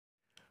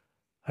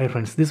Hi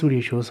friends, this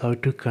video shows how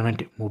to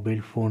connect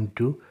mobile phone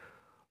to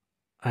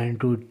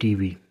Android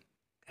TV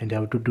and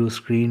how to do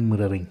screen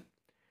mirroring.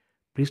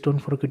 Please don't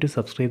forget to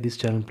subscribe this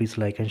channel. Please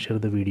like and share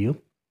the video.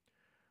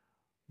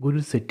 Go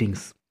to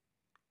settings.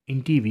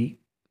 In TV,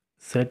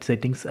 set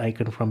settings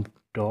icon from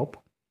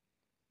top.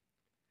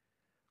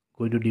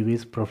 Go to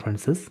device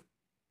preferences.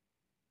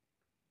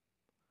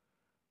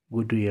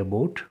 Go to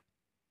about.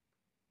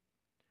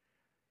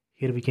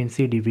 Here we can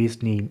see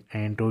device name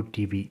Android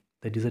TV.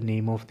 That is the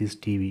name of this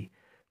TV.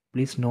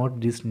 Please note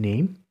this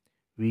name.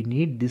 We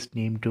need this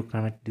name to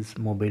connect this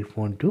mobile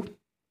phone to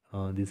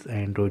this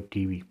Android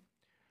TV.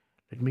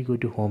 Let me go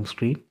to home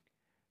screen.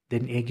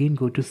 Then again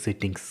go to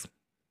settings.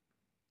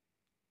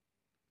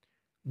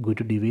 Go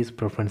to device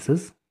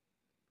preferences.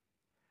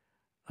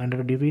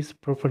 Under device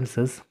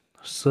preferences,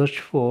 search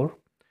for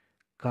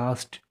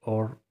cast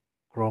or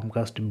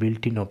Chromecast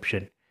built-in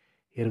option.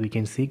 Here we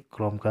can see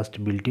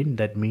Chromecast built-in.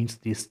 That means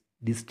this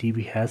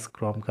TV has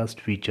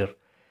Chromecast feature.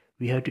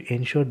 We have to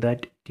ensure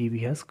that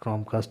TV has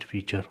Chromecast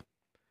feature.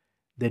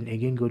 Then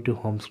again go to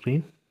home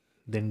screen.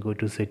 Then go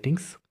to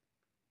settings.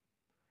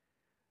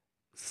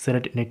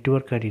 Select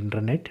network and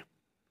internet.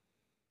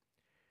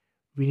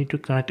 We need to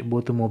connect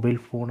both the mobile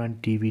phone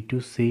and TV to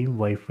same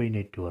Wi-Fi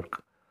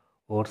network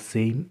or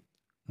same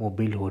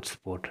mobile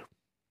hotspot.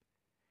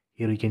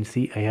 Here you can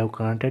see I have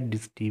connected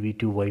this TV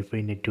to Wi-Fi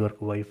network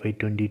Wi-Fi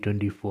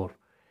 2024.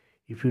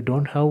 If you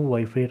don't have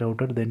Wi-Fi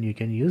router, then you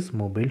can use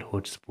mobile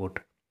hotspot.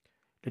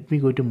 Let me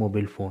go to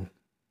mobile phone.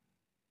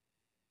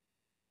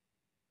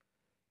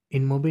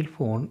 In mobile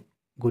phone,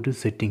 go to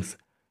settings.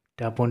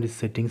 Tap on the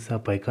settings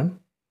app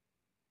icon.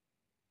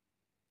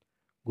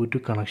 Go to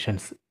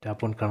connections.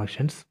 Tap on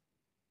connections.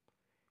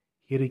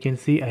 Here you can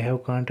see I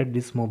have connected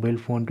this mobile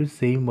phone to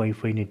same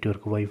Wi-Fi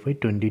network Wi-Fi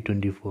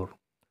 2024.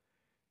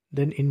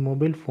 Then in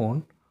mobile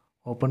phone,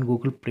 open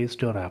Google Play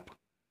Store app.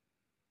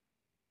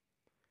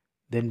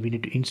 Then we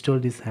need to install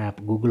this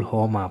app, Google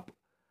Home app.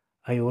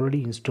 I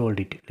already installed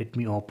it. Let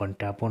me open.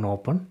 Tap on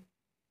open.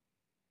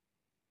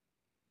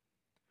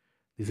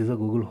 This is a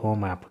Google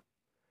Home app.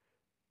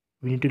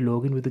 We need to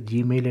log in with the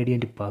Gmail ID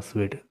and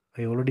password.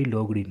 I already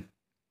logged in.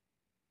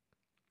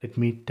 Let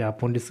me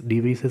tap on this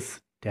devices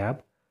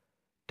tab.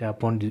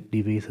 Tap on the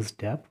devices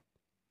tab.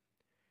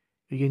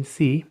 You can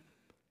see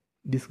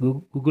this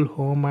Google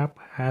Home app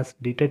has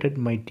detected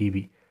my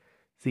TV.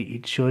 See,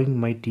 it's showing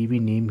my TV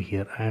name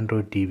here,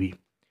 Android TV.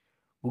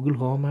 Google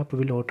Home app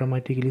will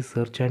automatically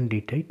search and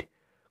detect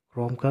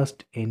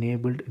Chromecast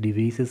enabled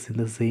devices in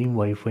the same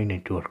Wi-Fi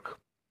network.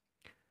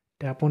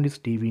 Tap on this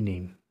TV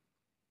name.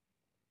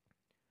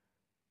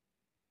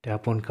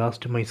 Tap on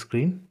cast my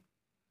screen.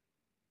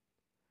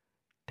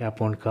 Tap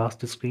on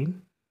cast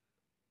screen.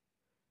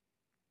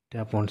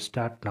 Tap on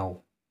start now.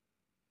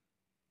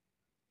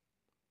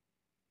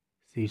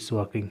 See, it's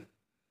working.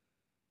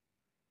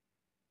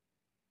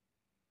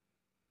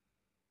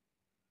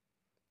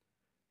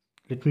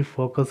 Let me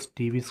focus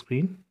TV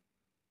screen.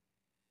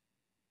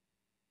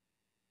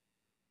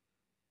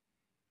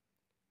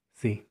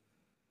 See.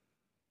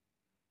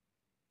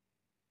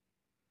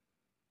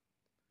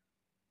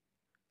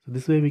 So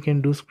this way we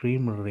can do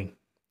screen mirroring.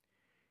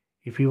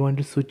 If you want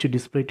to switch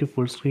display to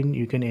full screen,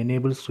 you can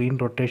enable screen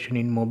rotation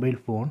in mobile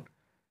phone.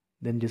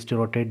 Then just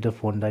rotate the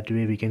phone. That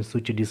way we can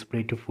switch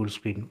display to full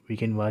screen. We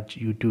can watch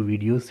YouTube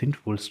videos in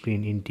full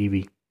screen in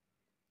TV.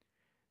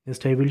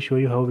 Next I will show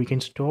you how we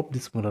can stop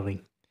this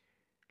mirroring.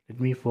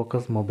 Let me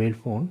focus mobile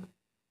phone.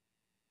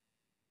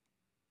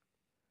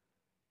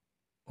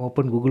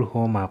 Open Google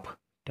Home app.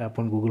 Tap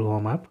on Google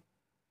Home app.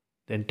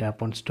 Then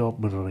tap on stop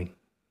mirroring.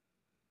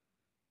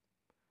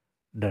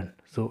 Done.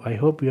 So I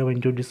hope you have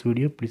enjoyed this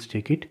video. Please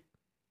check it.